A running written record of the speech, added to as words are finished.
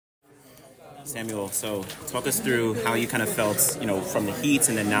Samuel, so talk us through how you kind of felt, from the heats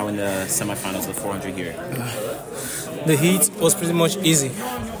and then now in the semifinals of 400 here. The heat was pretty much easy,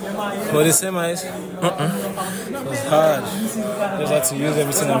 but the semis, it was hard. Just had to use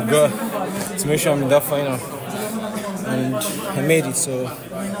everything I've got to make sure I'm in that final, and I made it, so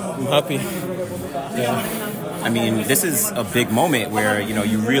I'm happy. Yeah. I mean, this is a big moment where,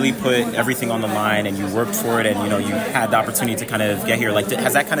 you really put everything on the line and you worked for it and, you had the opportunity to kind of get here. Like,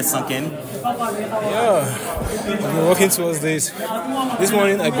 has that kind of sunk in? Yeah, I've been working towards this. This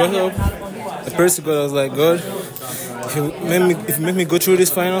morning I got up, I prayed to God, I was like, God, if you make me go through these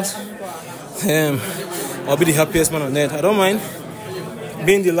finals, I'll be the happiest man on earth. I don't mind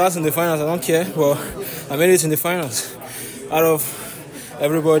being the last in the finals, I don't care, but I made it in the finals. Out of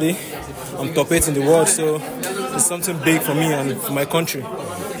everybody, I'm top 8 in the world, so it's something big for me and for my country.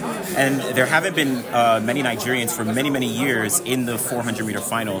 And there haven't been many Nigerians for many, many years in the 400-meter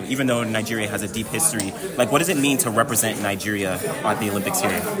final, even though Nigeria has a deep history. Like, what does it mean to represent Nigeria at the Olympics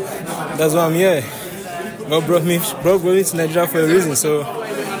here? That's why I'm here. God brought me to Nigeria for a reason, so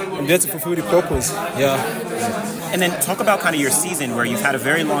I'm there to fulfill the purpose. Yeah. And then talk about kind of your season, where you've had a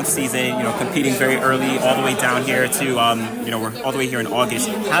very long season, competing very early, all the way down here to, we're all the way here in August.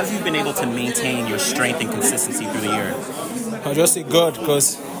 How have you been able to maintain your strength and consistency through the year? I'll just say God,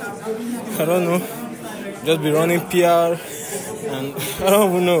 because I don't know, just be running PR, and I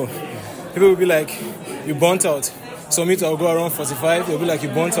don't even know. People will be like, you burnt out. So me too, I'll go around 45, they'll be like, you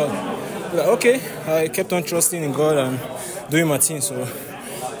burnt out. I'll be like, okay, I kept on trusting in God and doing my thing, so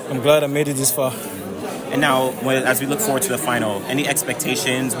I'm glad I made it this far. And now, as we look forward to the final, any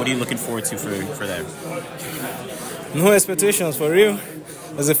expectations? What are you looking forward to for them? No expectations, for real.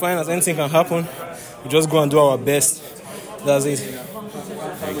 As a finals, anything can happen. We just go and do our best. That's it.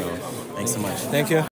 There you go. Thanks so much. Thank you.